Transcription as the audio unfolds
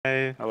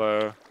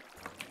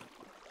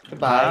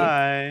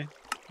Bye.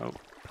 Oh,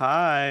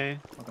 hi.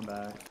 Welcome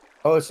back.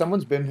 Oh,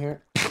 someone's been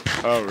here.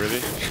 Oh,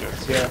 really?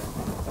 Shit. Yeah.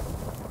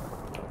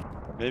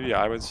 Maybe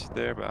I was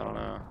there, but I don't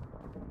know.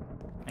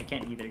 I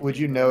can't either. Would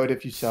you know it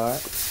if you saw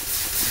it?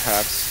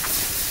 Perhaps.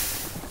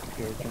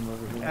 Here, come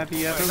over here. Have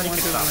you ever Everybody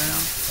wanted can to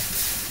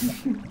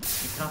stop win? now.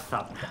 You can't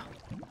stop now.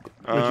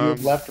 Would you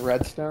have left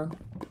redstone?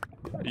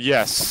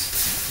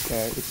 Yes.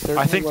 Okay. It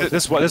certainly I think that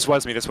wasn't this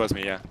was me. This was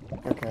me. Yeah.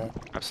 Okay.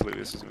 Absolutely,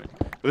 this is me.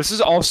 But this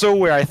is also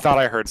where I thought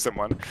I heard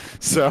someone.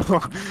 So.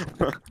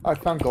 I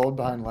found gold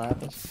behind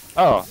lapis.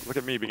 Oh, look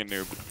at me being a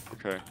noob.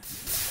 Okay.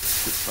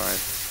 It's fine.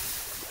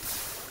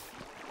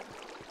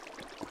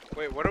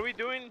 Wait, what are we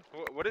doing?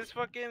 What is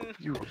fucking?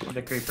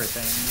 The creeper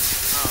thing.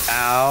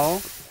 Ow.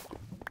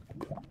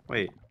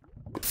 Wait.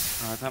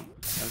 I thought.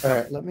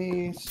 Alright, let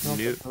me smoke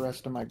Nope. the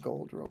rest of my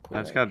gold real quick.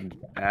 I just got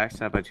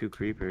axed out by 2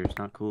 creepers.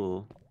 Not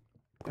cool.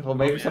 Well,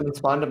 maybe someone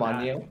spawned them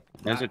on you.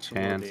 There's a Not cool,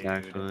 chance, dude.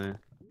 actually.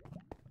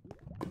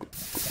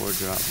 Or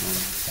drop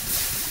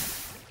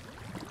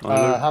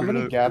one. How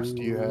many gaps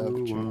do you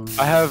have, Jim?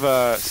 I have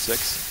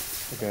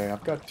 6. Okay,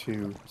 I've got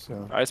 2,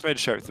 so. I just made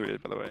sharp 3,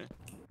 by the way.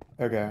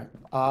 Okay.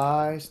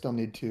 I still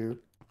need 2.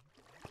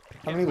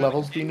 How many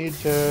levels do you need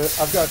to...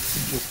 I've got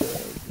just...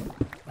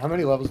 how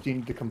many levels do you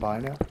need to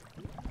combine it?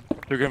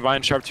 To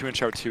combine sharp 2 and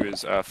sharp 2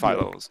 is 5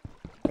 levels.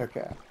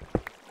 Okay.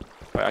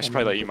 But I should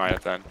probably let you mine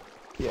it then.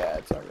 Yeah,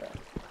 it's alright.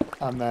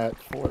 I'm at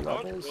 4 How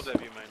much levels. gold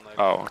have you mined, like?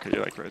 Oh, okay,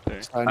 you're like right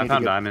there. So I need to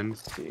found get-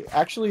 diamonds.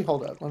 Actually,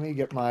 hold up. Let me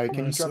get my...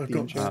 Can you drop the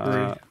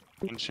enchant?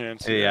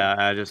 Enchant. Yeah,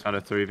 I just found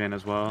a 3 vein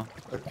as well.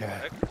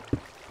 Okay.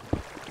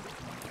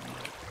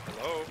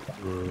 Hello?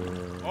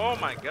 Oh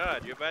my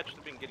god, you've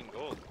actually been getting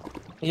gold.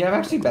 Yeah, I'm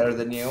actually better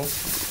than you.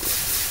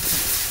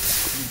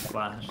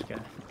 Flash guy.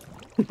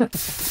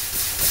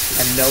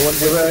 And no one.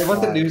 It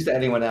wasn't news to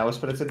anyone else,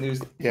 but it's a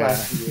news Yeah.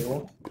 flash to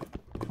you.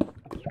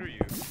 Screw you.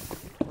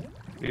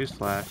 Use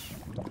flash.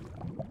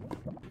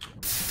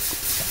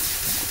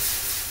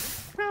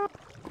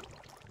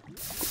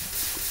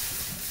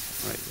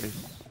 Wait,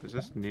 is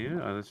this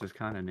new? Oh, this is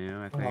kind of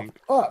new, I think.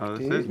 Oh, fuck, Oh,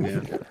 this dude. is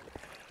new.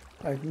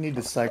 I need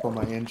to cycle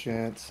my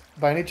enchants.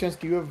 By any chance,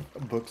 do you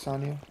have books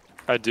on you?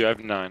 I do, I have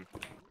 9.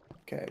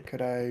 Okay,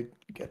 could I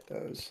get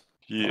those?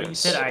 You Yes.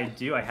 said I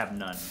do. I have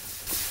none.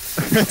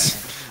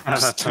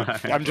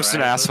 I'm just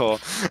an Right. asshole.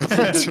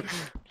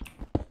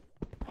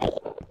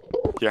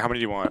 Yeah, how many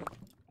do you want?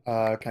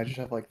 Can I just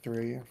have like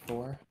 3 or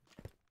 4?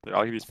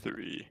 I'll give you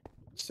 3.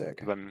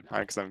 Sick.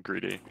 Because I'm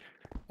greedy.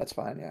 That's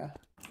fine, yeah.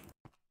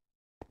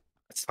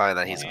 It's fine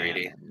that he's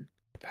greedy.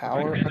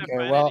 Power? You're gonna Okay,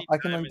 find well, any I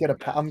can then diamonds, get a...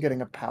 guys. I'm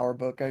getting a power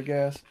book, I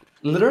guess.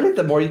 Literally,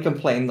 the more you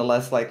complain, the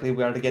less likely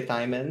we are to get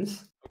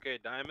diamonds. Okay,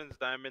 diamonds.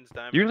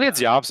 Usually it's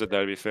the opposite,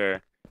 though, to be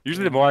fair.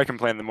 Usually the more I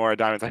complain, the more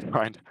diamonds I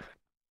find.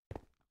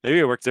 Maybe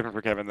it works different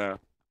for Kevin, though.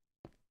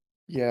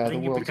 Yeah, the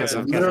think you world because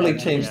doesn't of- get Literally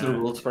that. changed the Yeah.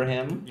 rules for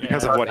him.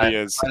 Because of what he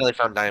is. Finally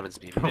found diamonds,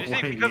 people. Did you say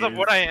What because he of is.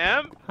 what I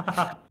am?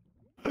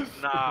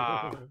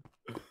 Nah.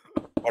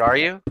 What are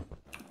you?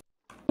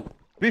 To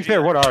be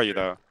fair, what are you,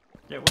 though?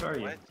 Yeah, what are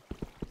you? What?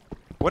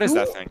 What is Who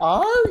that thing?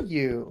 are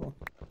you?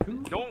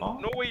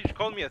 No way you should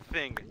call me a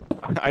thing.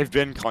 I've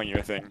been calling you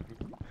a thing.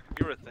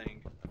 You're a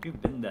thing.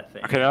 You've been that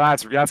thing. Okay, now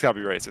that's gotta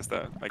be racist,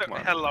 though. Like, come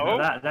on. Hello?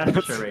 That's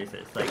for sure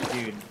racist. Like,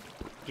 dude.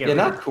 You're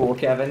not cool,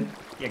 Kevin.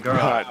 Yeah, girl.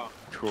 God. Wow.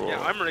 Cool.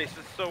 Yeah, I'm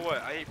racist, so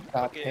what? I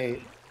Stop fucking...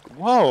 hate.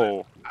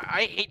 Whoa!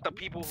 I hate the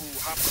people who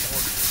hop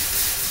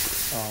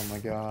on Oh my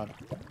god.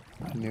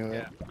 I knew it.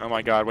 Yeah. Oh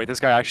my god, wait, this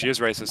guy actually is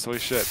racist. Holy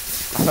shit. I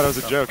thought it was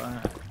a joke.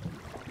 orders.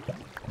 Yeah,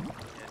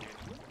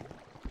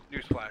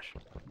 dude. Newsflash.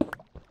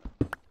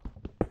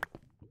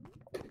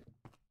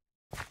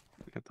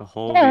 Got the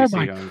whole Oh VC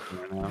my- going for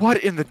right now.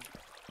 What in the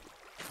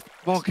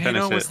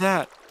volcano Finish was it.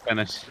 that?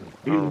 Finish.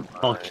 Oh,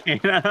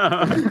 Volcano.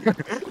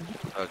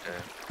 Okay.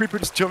 Creeper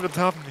just jumped on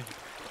top of me.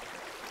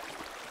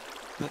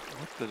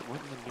 What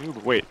in the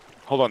noob? Wait,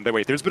 hold on.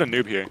 Wait, there's been a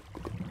noob here.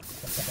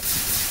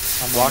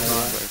 I'm Block on this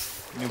the- place.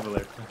 New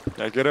alert.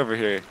 Yeah, get over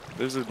here.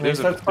 There's a They dirty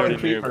start spawning noob.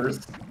 creepers.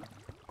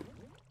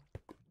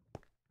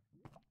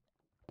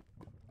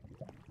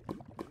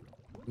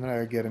 I'm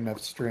gonna get enough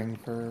string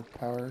for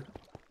power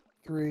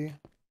 3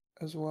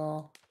 as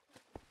well.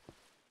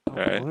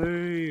 Okay.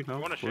 Wait, You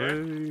wanna share?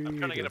 I'm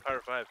trying to get a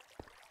power 5.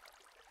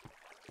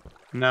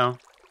 No.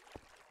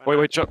 Why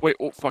Wait, not? wait,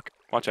 oh fuck.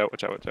 Watch out,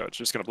 watch out, watch out. It's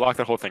just gonna block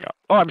that whole thing up.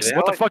 Oh, Yeah, what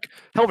the like- fuck?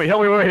 Help me,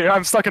 wait,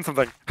 I'm stuck in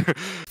something.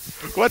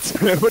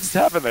 What's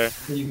happened there?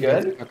 You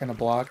good? Stuck in a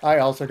block. I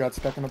also got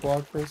stuck in a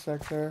block for a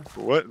sec there.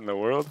 What in the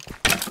world?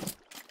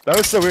 That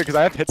was so weird because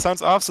I have hit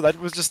sounds off, so that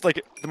was just like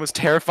the most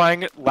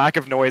terrifying lack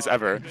of noise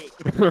ever.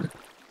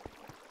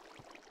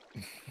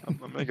 I'm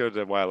gonna go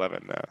to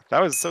Y11 now.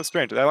 That was so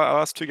strange. I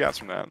lost 2 gaps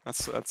from that.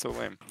 That's so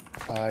lame.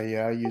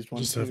 Yeah, I used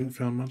one Just too. haven't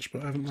found much,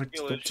 but I haven't like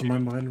Skill stopped to issue. my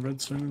mind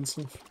redstone and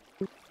stuff.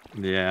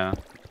 Yeah.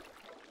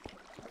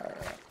 Alright.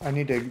 I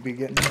need to be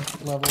getting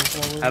levels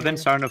while we're I've been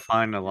here. starting to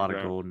find a lot of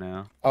Okay. gold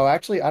now. Oh,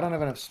 actually, I don't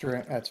have enough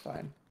string. That's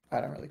fine.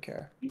 I don't really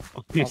care.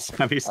 Are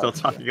we still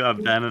talking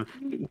about Ben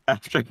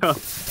after a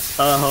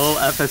whole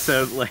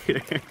episode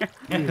later?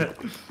 There's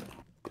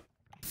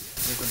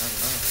another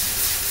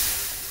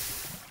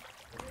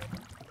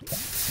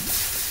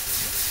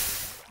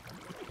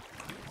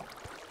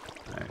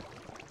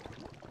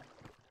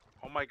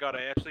god,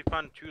 I actually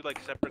found 2 like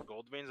separate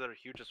gold veins that are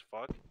huge as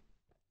fuck.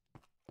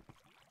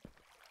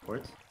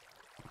 Quartz?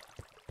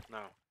 No.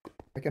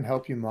 I can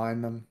help you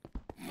mine them.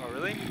 Oh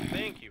really?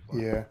 Thank you. Fuck.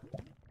 Yeah.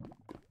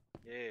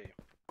 Yay.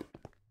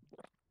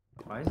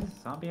 Why does this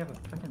zombie have a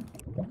fucking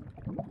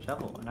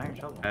shovel, an iron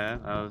shovel? Yeah,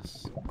 that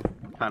was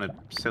kind of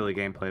silly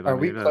gameplay by Are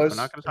me, we but close we're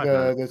not to gonna talk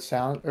about it. the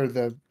sound or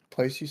the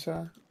place you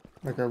saw?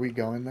 Like, are we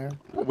going there?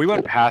 We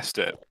went past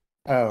it.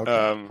 Oh,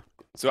 okay.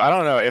 So I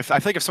don't know if I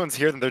think if someone's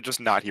here, then they're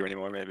just not here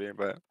anymore, maybe.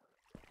 But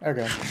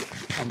Okay.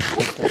 I'm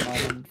just gonna start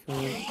mining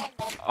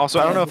for... also,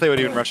 I don't know if they would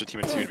even rush a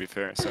team of 2. To be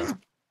fair, so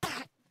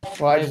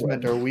Well, I They just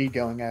meant, would. are we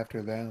going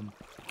after them?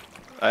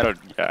 I don't.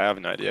 Yeah, I have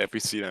no idea. If we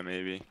see them,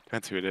 maybe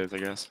depends who it is, I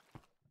guess.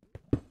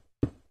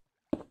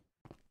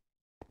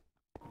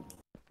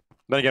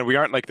 Then again, we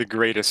aren't like the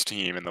greatest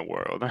team in the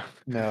world.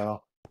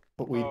 No.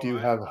 But we Oh, do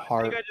I have think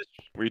heart. I just,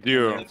 We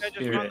do. I think I just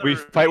We- found the we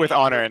fight with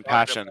ravine honor you're and talking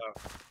passion.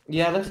 about.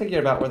 Yeah, let's figure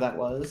about where that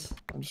was.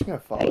 I'm just gonna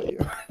follow you.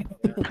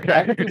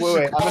 Okay.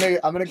 Wait,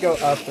 I'm gonna go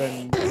up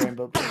and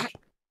Rainbow Bridge.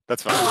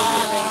 That's fine.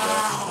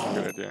 Yeah,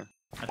 good idea.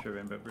 That's your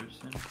rainbow bridge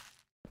soon.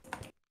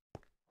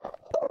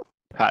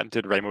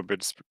 Patented Rainbow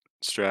Bridge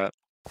strat.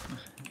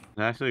 It's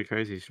actually a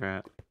crazy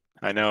strat.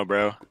 I know,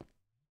 bro.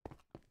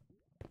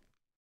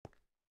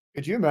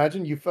 Could you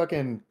imagine you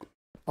fucking...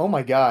 Oh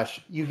my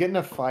gosh, you get in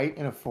a fight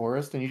in a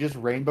forest and you just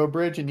Rainbow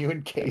Bridge and you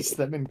encase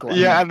them in glass.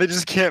 Yeah, and they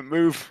just can't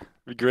move.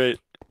 Be great.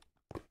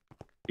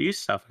 Do you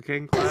suffocate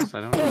in class?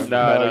 I don't know.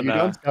 No, you no.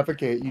 don't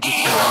suffocate, you just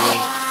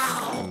can't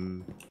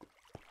Mm,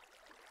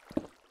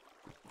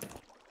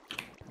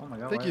 Oh my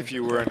god. I think why if is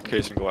you this were working?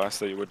 encased in glass,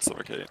 that you would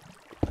suffocate.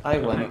 I I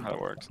don't know win. how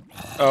it works.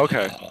 Oh,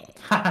 okay.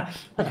 I'm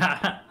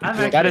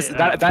That is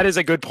actually, that is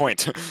a good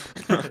point.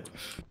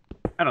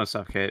 I don't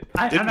suffocate.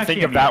 Didn't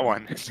think of that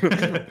one.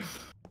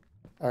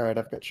 Alright,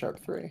 I've got Sharp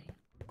 3.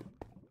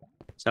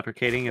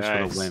 Suffocating is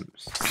Nice. for the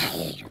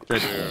wimps.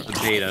 The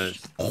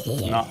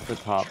betas, not the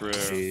top True.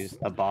 T's,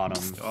 the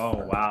bottom. Oh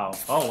wow.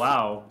 Oh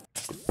wow.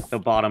 The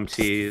bottom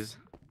T's.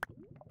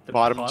 The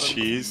Bottom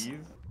cheese?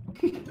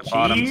 The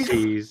bottom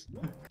Cheese?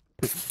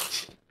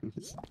 T's.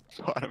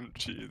 Bottom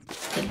cheese.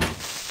 So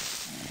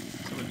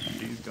much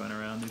cheese going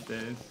around these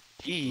days.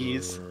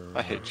 Cheese.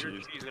 I hate You're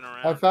cheese. cheesing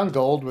I around. found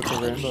gold with the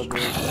Rainbow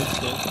Bridge. That's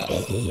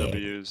good.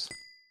 W's.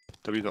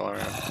 W's all around.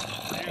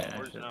 Yeah,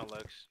 Where's shit. now,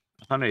 Lex?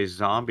 I found a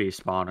zombie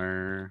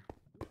spawner.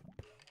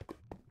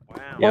 Wow.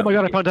 Yeah. Oh my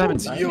god, I found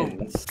diamonds.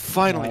 Diamonds.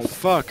 Finally, Nice.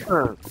 fuck.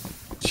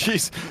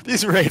 Jeez,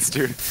 these raids,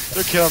 dude.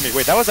 They're killing me.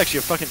 Wait, that was actually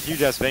a fucking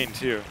huge ass vein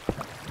too.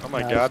 Oh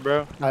my Nice. god,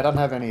 bro. I don't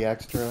have any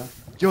extra.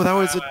 Yo, that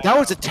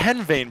was a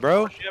 10 vein,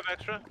 bro. Does she have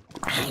extra?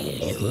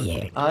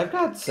 I've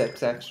got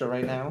 6 extra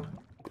right now.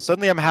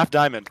 Suddenly I'm half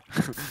diamond.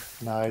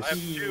 Nice. I have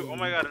 2. Oh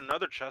my god,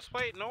 another chest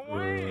plate? No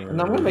way.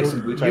 And I'm gonna make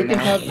some boots You right can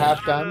now. have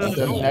half diamond,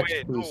 No and way, next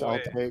no boost I'll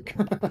way. take.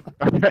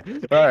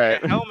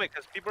 Alright. A helmet,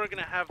 because people are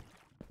gonna have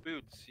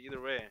boots either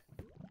way.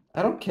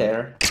 I don't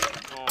care.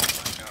 Oh my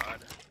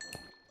god.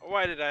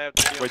 Why did I have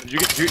to deal Wait, with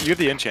you get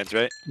the enchants,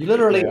 right? You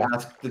literally Yeah.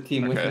 asked the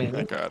team with Okay, me.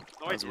 thank god.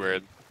 No, I That was didn't.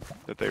 weird.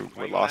 That they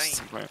Why were you lost lying? at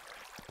some point.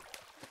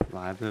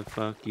 Why the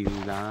fuck you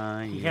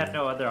lying? He had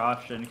no other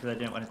option because I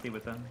didn't want to sleep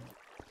with him.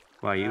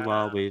 Why you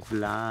always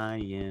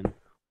lying?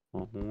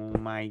 Oh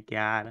my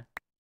god.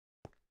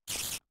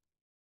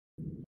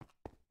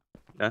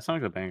 That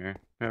song's a banger.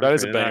 Whoever That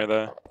is a created banger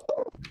though.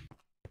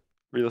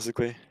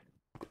 Realistically.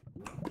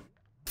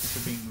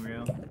 For being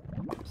real.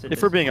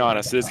 If we're being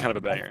honest, it is kind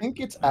of a I banger. think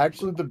it's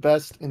actually the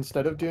best.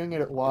 Instead of doing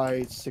it at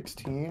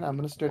Y16, I'm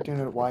gonna start doing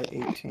it at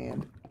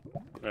Y18.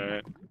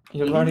 Alright.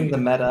 You're learning the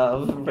meta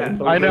of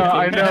Rainbow I know,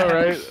 Bridging.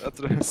 right? That's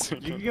what I was You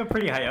can thinking. go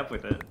pretty high up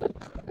with it.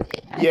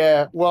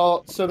 Yeah,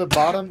 well, so the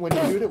bottom, when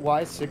you do it at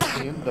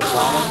Y16, the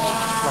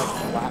bottom,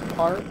 like, flat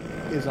part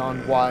is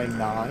on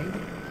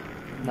Y9.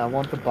 And I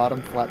want the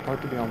bottom flat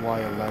part to be on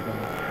Y11.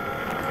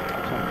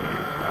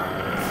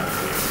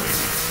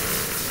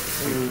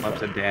 Ooh,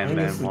 Loves a I damn think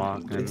man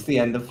walking. it's the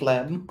end of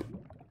Flem.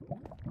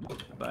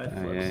 Bye, yeah.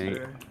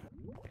 Flipster.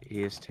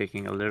 He is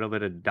taking a little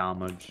bit of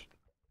damage.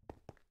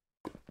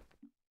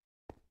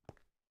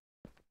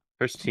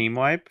 First team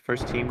wipe.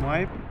 First team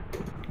wipe.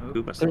 Oop.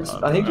 Ooh, that's There's, a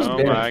lot. I think there's Oh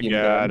bare my team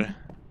god. done.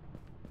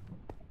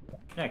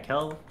 Yeah,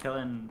 kill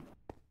and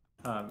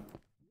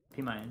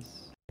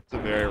P-mines. It's a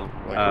very Oh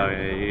like,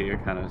 yeah, you're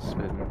kind of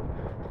spitting.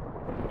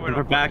 We're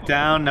Never not back fucking-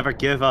 down. Never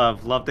give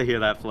up. Love to hear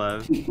that,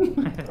 Flev.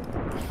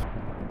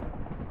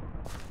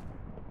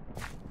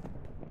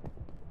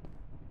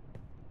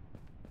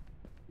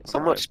 So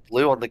much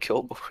blue on the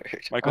kill board.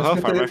 Michael, I how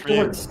was far am gonna I say from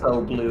you? it's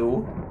so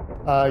blue.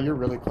 You're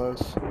really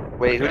close.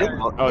 Wait, who did?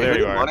 Oh, there who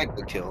you did are.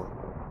 Monica kill?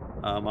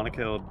 Monica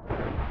killed.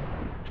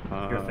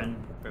 Griffin.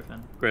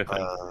 Griffin.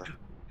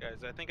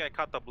 Guys, I think I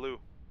caught the blue.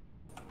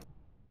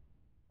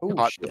 Oh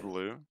Hot shit!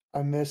 blue.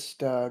 I missed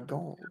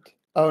gold.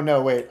 Oh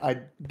no, wait, I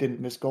didn't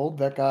miss gold.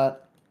 That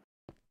got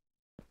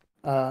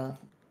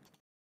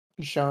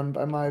shown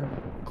by my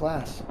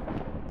glass.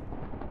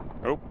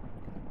 Oh.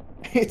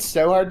 It's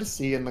so hard to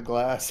see in the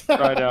glass.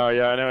 I know,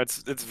 yeah, I know.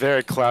 It's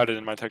very clouded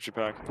in my texture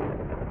pack.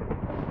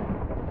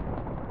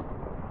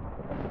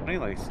 How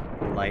Somebody likes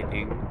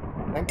lightning.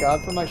 Thank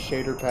God for my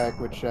shader pack,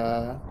 which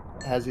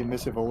has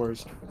emissive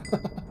ores.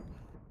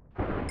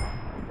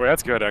 Wait,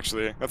 that's good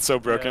actually. That's so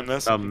broken. Yeah.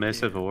 This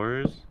Submissive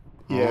ores?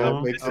 Yeah, Oh.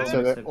 it makes it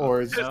so that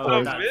ores. No,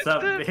 ores not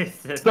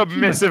Submissive?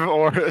 submissive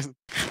ores.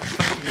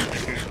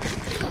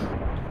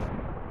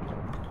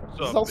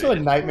 It's also a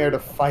nightmare to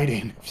fight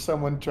in if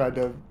someone tried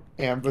to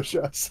ambush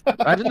us.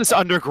 Imagine this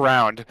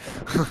underground.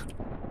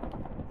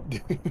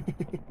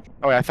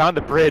 Oh, wait, I found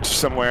the bridge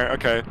somewhere.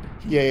 Okay.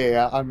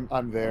 Yeah.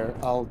 I'm there.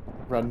 I'll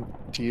run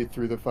to you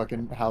through the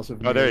fucking house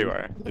of. Oh, there you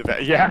mirrors.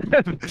 are. Yeah.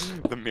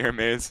 The mirror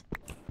maze.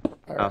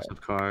 All House right.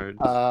 of cards.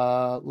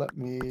 Let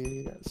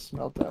me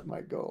smelt out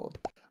my gold.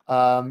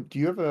 Do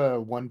you have a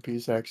 1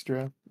 piece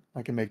extra?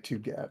 I can make 2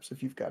 gaps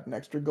if you've got an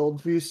extra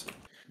gold piece.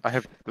 I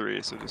have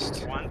 3, so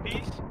just One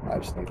Piece? I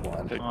just need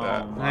 1. take Oh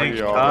that. my Hey,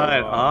 y'all.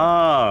 shut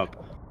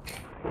up!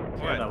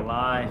 Get a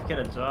life, get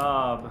a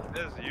job.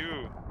 This is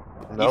you.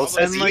 No You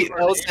says spend, you. like-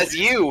 No says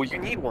you. You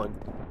need one.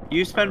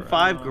 You spend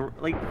 5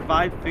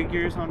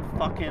 figures on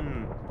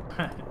fucking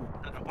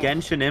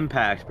Genshin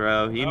Impact,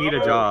 bro. You need a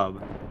No.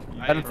 job.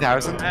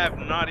 10,000? I have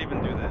not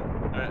even do that.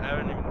 I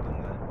haven't even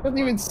done that. Doesn't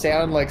even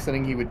sound like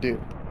something he would do.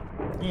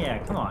 Yeah,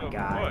 come on, Oh,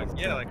 guys. fuck.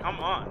 Yeah, like,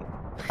 come on.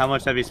 How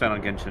much have you spent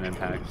on Genshin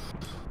Impact?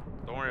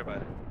 Don't worry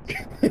about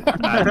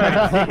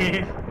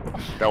it.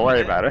 Don't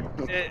worry about it.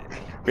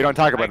 We don't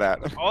talk about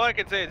that. All I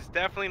can say is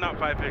definitely not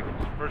 5 figures,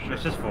 for sure.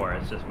 It's just 4.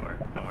 It's just 4.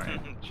 Don't worry.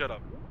 Shut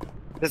up.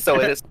 So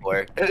it is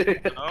for.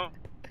 No?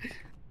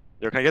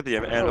 Yo, can I get the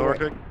anvil real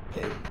quick?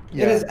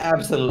 Yeah. It is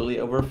absolutely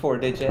over 4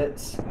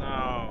 digits.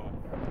 No.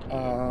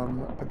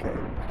 Okay,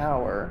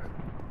 power.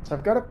 So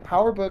I've got a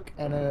power book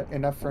and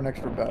enough for an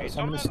extra bow. Okay, So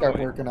I'm gonna don't start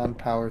annoy. working on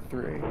power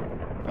 3.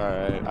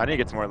 Alright, I need to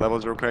get some more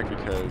levels real quick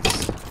because.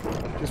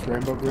 Just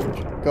Rainbow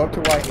Bridge. Go up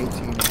to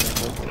Y18 and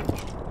Rainbow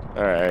Bridge.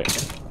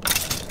 Alright.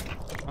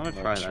 I'm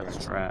gonna try that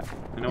strat.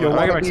 You know You'll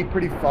what? want to be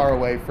pretty far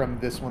away from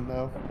this one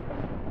though.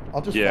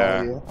 I'll just Yeah.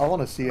 follow you. I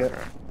want to see it.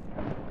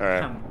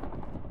 Alright.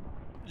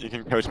 You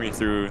can coach me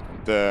through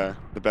the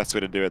best way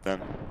to do it then.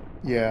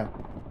 Yeah,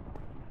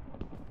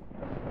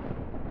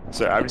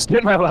 So I'm just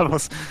getting my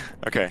levels.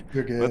 Okay.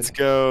 you're good. Let's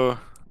go.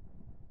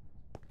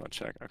 I'll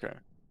check. Okay.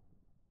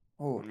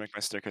 Oh, I'll make my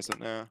staircase up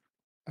now.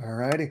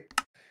 alrighty.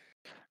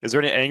 Is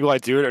there any angle I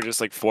do it or just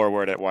like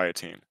forward at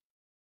Y18?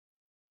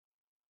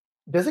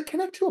 Does it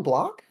connect to a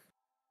block?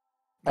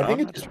 I No, think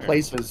I'm it not just sure.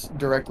 places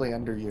directly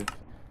under you.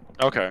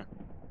 Okay.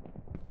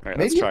 Alright,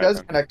 let's Maybe it try does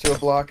then. connect to a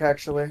block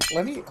actually.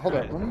 Let me hold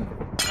up. Let me.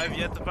 I've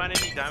yet to find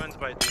any diamonds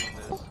by doing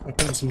this. I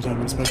found some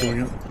diamonds by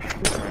doing it.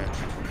 Alright.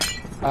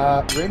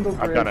 Rainbow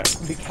I've done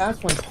Bridge. Be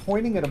cast when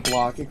pointing at a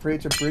block. It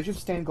creates a bridge of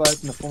stained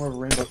glass in the form of a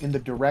rainbow in the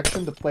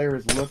direction the player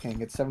is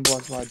looking. It's 7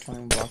 blocks wide,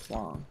 21 blocks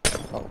long.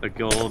 Oh. The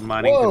gold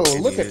mining Whoa!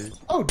 continues. Look at.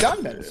 Oh,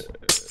 diamonds.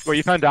 Wait,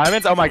 you found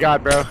diamonds? Oh my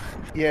god, bro.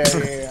 Yeah.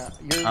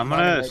 You're I'm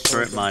mining gonna right strip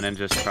towards mine and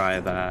just try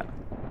that.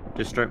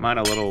 Just strip mine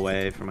a little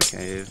away from a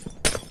cave.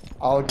 it.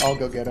 I'll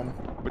go get them.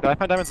 Wait, did I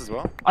find diamonds as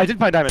well? I did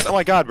find diamonds. Oh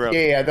my god, bro.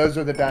 Yeah, those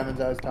are the diamonds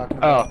I was talking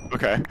Oh, about.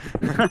 okay.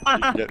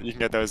 you can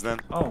get those then.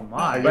 Oh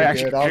my. You're Wait,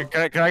 actually, good,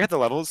 I'll- can I get the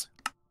levels?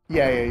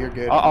 Yeah, you're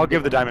good. I'll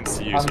give the diamonds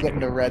to you. I'm so you getting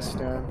can- to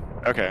redstone.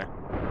 Okay.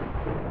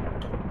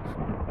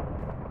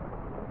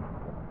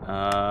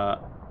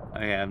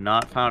 I have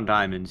not found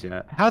diamonds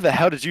yet. How the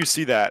hell did you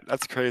see that?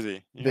 That's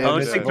crazy. You The have Oh,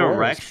 it's to- like invisible ores.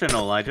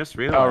 directional. I just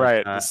realized Oh,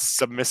 right. The that.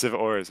 submissive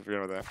ores. I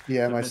forgot about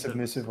Yeah, my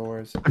Submissive. submissive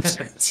ores.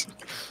 that.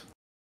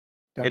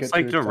 Don't It's get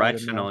like too excited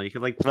directional. now. You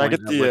could like Can I point get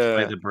at which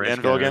way the the bridge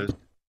anvil again? goes.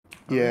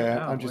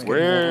 Yeah, Oh, I'm just wait,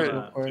 getting Where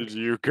real quick. did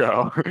you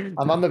go?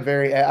 I'm on the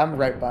very. I'm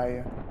right by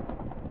you.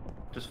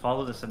 Just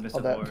follow the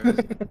submissive Hold ores.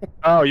 up.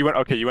 Oh, you went.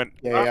 Okay, you went.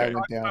 Yeah, I okay.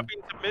 went down. Stop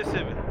being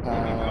submissive. We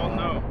all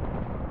know.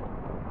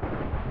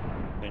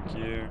 Thank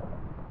you.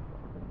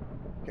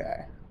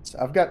 Okay, so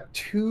I've got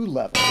 2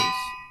 levels.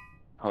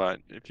 Hold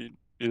on. Is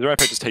it right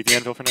if I just take the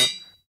anvil for now?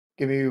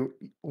 Give me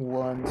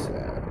 1 sec.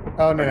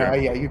 Oh no, no,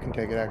 Okay. yeah, you can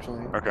take it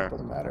actually. Okay.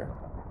 Doesn't matter.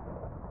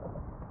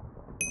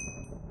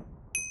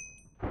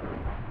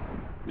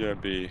 Yeah,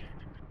 B.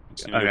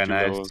 Just need Okay, 2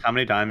 nice. levels. How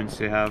many diamonds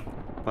do you have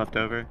left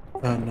over?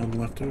 None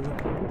left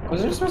over.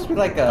 Was there supposed to be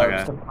like a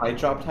Okay. supply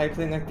drop type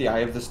thing, like the Eye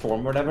of the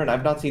Storm or whatever? And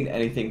I've not seen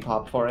anything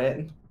pop for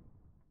it.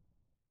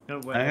 No,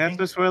 wait, I guess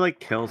this is where like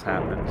kills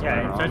happen.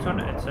 Yeah, it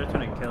starts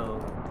when it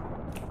kills.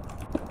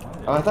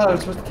 Oh, I thought I was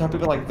supposed to tell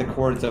people like the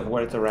chords of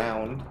where it's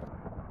around.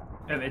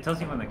 It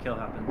tells you when the kill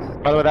happens.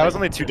 By the way, that was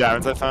only 2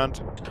 diamonds I found.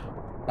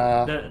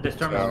 The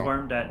storm is So-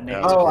 formed at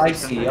Yeah. Oh, I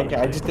 600 see. Okay,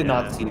 I just did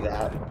not yeah. see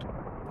that.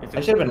 It's I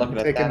should have been looking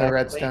at Taking that. the actually.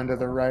 redstone to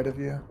the right of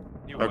you.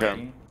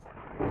 Okay.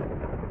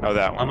 Oh,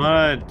 that I'm one.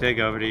 gonna dig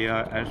over to you.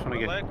 I just want to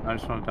get. What? I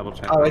just want to double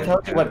check. Oh, it that.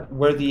 tells you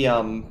where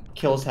the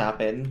kills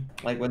happen,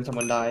 like when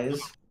someone dies.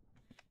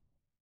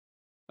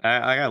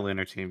 I got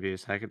lunar team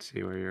views. I could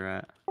see where you're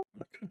at.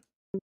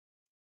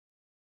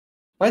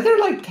 Why are there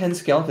like 10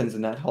 skeletons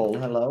in that hole?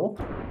 Hello?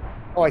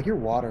 Oh, I hear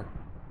water.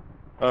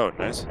 Oh,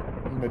 nice.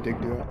 I'm gonna dig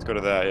to it. Let's go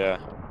to that, yeah.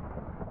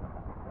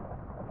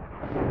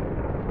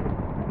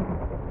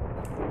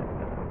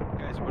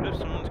 Guys, what if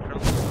someone's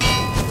currently...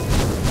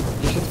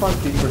 You should spawn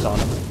creepers on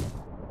them.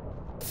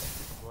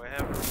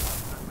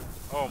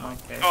 Oh my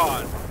Okay.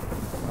 god.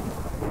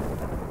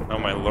 Oh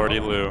my lordy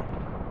Lou.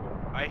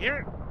 I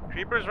hear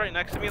creepers right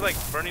next to me like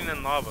burning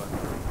in lava.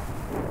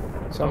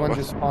 Someone what?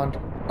 just spawned.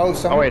 Oh,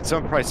 someone. Oh wait,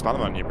 someone probably spawned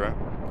them on you, bro.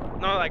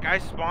 No, like I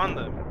spawned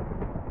them.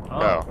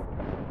 Oh.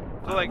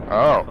 So like,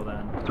 Oh. Careful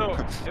then.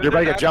 so You're about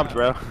to get jumped,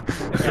 bro. If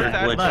there's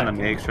Yeah, Glitch in the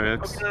look.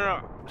 matrix. Okay,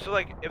 no. So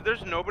like, if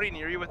there's nobody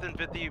near you within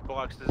 50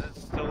 blocks, does it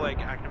still like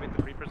activate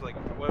the creepers? Like,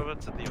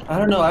 what's the deal? I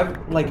don't know.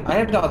 I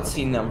have not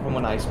seen them from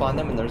when I spawned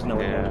them, and there's no.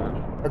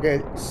 Yeah.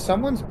 Okay,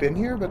 someone's been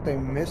here, but they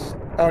missed.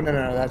 Oh no,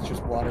 that's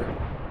just water.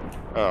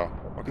 Oh,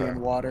 okay. Being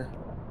water.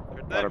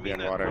 Could Water that mean being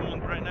that water.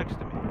 someone's right next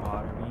to me?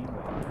 Water being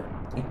water.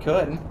 It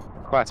could.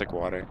 Classic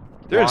water.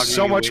 There's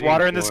so Water much you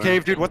water in waiting this for?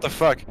 cave, dude. What the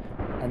fuck?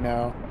 I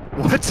know.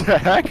 What the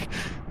heck?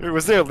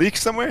 Was there a leak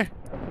somewhere?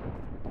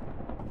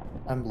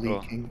 I'm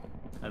leaking.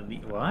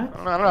 What? I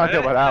don't know how I feel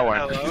about that one.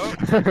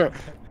 Hello?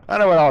 I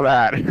know about all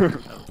that.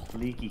 A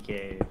leaky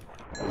cave.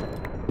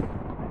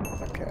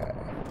 Okay.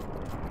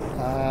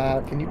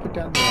 Can you put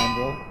down the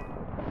anvil?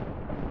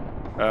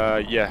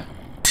 Yeah.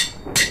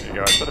 There you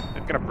go.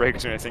 It's gonna break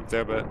soon, I think,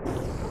 though, but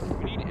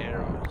We need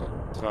arrows.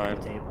 it's fine.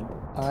 Table.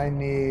 I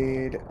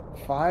need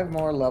 5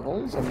 more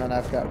levels, and then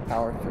I've got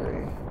power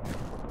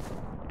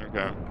 3.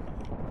 Okay.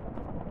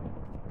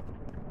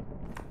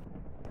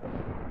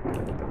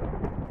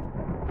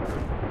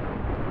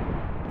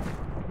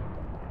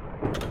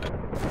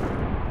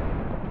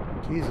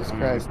 Jesus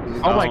Christ, these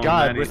Oh my Oh,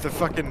 god, man, with the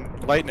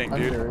fucking lightning,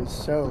 dude. thunder is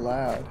so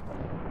loud.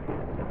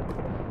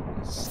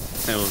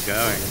 Still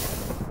going.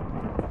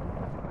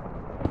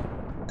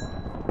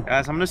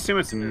 Guys, I'm gonna assume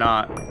it's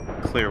not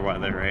clear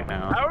weather right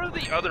now. How are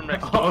the other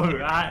mechs? Oh,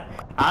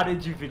 how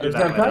did you figure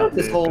that I'm one proud out, of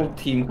this dude? whole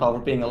team call for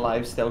being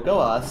alive still. Go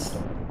us.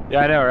 Yeah,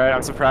 I know, right?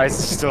 I'm surprised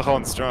it's still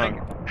holding strong.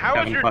 Like, how is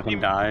Kevin your fucking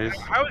team? dies.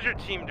 How is your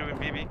team doing,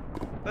 BB?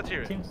 Let's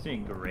hear it. Team's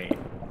doing great.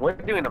 We're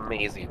doing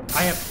amazing.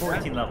 I have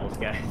 14 levels,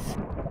 guys.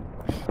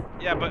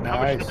 Yeah, but how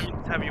much Nice.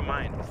 diamonds have you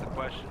mined? Is the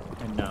question.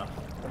 Enough.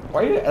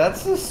 Why are you?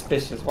 That's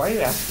suspicious. Why are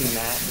you asking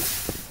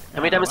that? How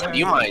many diamonds have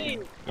you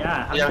mined?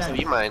 Yeah, How many diamonds have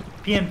you mined?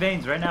 PM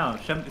veins right now.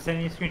 Send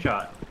me a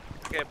screenshot.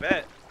 Okay,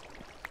 bet.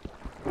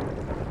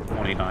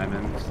 20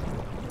 diamonds.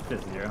 It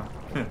says 0.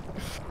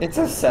 It's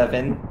a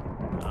 7.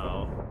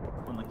 Oh,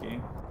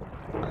 unlucky.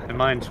 I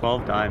mined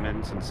 12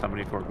 diamonds and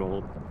 74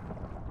 gold.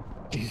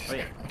 Jesus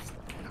Wait, Christ.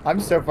 I'm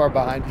so far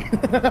behind you.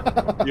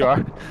 You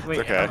are? wait,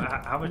 It's okay.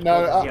 how much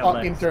No, gold does he have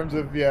in left? terms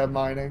of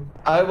mining.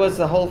 I was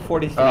a whole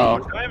 43. Oh.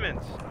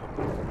 Diamonds.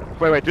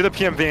 Wait, do the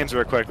PM veins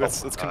real quick.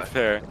 Let's God.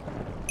 compare.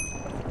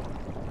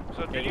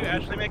 So did you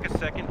actually make a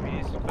second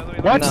piece? By the way,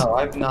 What? No,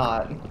 I've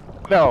not.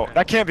 No,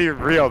 that can't be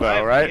real I though,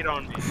 have right? 8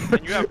 on me.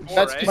 And you have 4,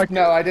 That's right? just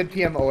no. I did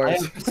PM I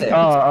ores. have 6.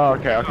 Oh,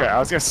 okay. I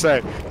was gonna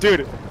say,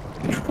 dude.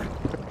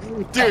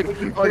 Dude,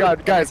 oh my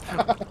god, guys.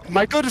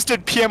 Michael just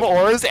did PM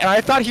ores, and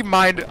I thought he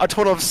mined a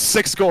total of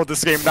 6 gold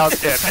this game, and that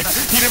was it.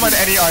 He didn't mine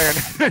any iron.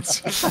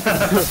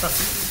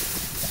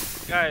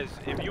 Guys,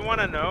 if you want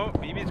to know,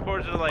 BB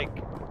scores are like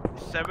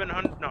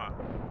 700, no,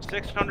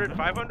 600,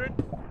 500?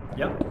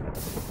 Yep.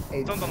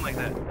 Something like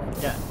that.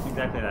 Yeah,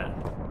 exactly that.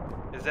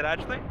 Is it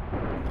actually?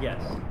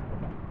 Yes.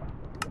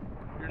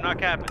 You're not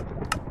capping.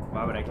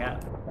 Why would I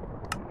cap?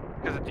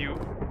 Because it's you.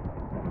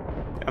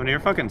 I mean, you're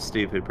fucking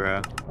stupid,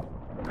 bro.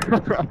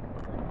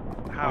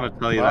 I'm How? gonna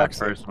tell you that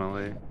Toxic.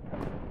 personally.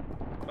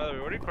 By the way,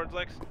 what are your chords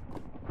like?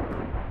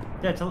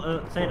 Yeah,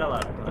 say it out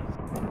loud. No.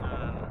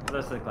 For the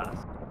rest of the class.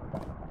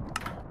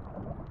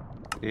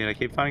 Dude, I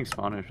keep finding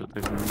spawners, but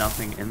there's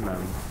nothing in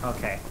them.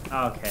 Okay,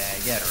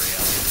 get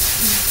real.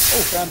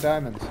 Oh, found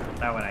diamonds.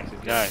 That one actually.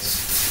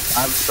 Nice.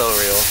 I'm so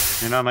real.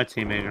 You're not my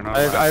teammate, you're not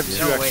I have allowed to two be.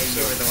 No extra way, you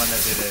silver. were the one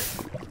that did it.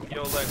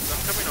 Yo, Lex,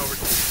 I'm coming over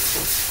to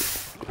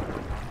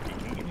you.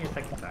 Can you give me a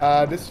second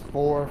time? This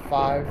 4,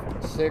 5,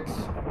 6.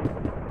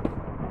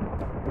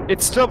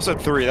 It's still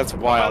episode 3. That's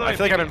wild. By the way, I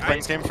feel like I've been BB, playing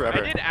this game forever.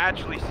 I did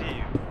actually see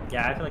you.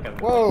 Yeah, I feel like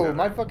I've. Whoa,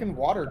 my fucking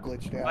water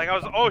glitched out. Like, I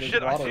was, oh There's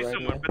shit, I water see right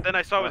someone, here. but then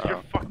I saw it was your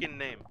Uh-oh. fucking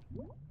name.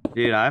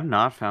 Dude, I have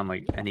not found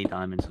like any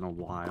diamonds in a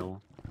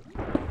while.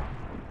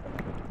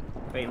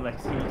 Wait,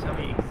 Lex, can you tell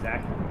me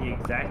the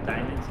exact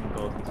diamonds and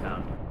gold he's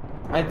found?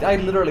 I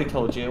literally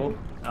told you.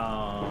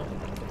 I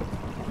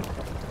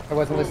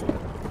wasn't listening.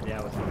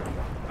 Yeah, what's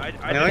I Yeah,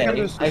 like did, I'm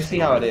Okay, just- I see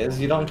how it is.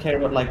 You don't care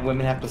what like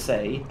women have to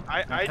say.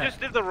 I just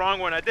did the wrong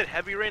one. I did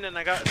heavy rain and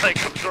I got like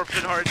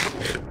absorption heart.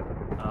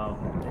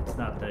 It's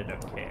not that I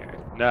don't care.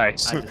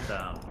 Nice. I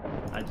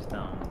just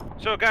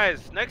don't. So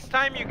guys, next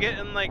time you get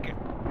in like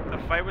a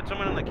fight with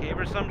someone in the cave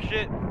or some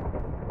shit,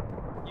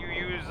 you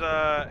use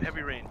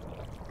heavy rain.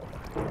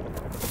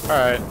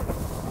 Alright.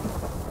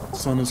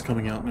 Sun is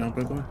coming out now,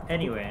 by the way.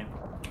 Anyway.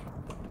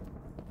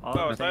 All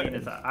Oh, I'm saying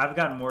is I've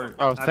gotten more.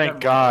 Oh, I've thank gotten more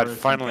God, ores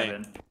than finally.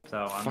 Kevin, so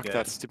I'm Fuck good.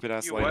 that stupid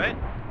ass You light.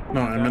 what?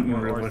 No, I've I gotten meant in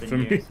more real ores life. than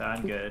I mean. you, so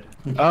I'm good.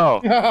 Oh.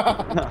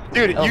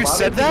 Dude, A you lot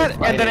said of that,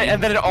 people and then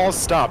fighting. it all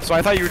stopped. So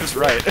I thought you were just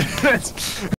right.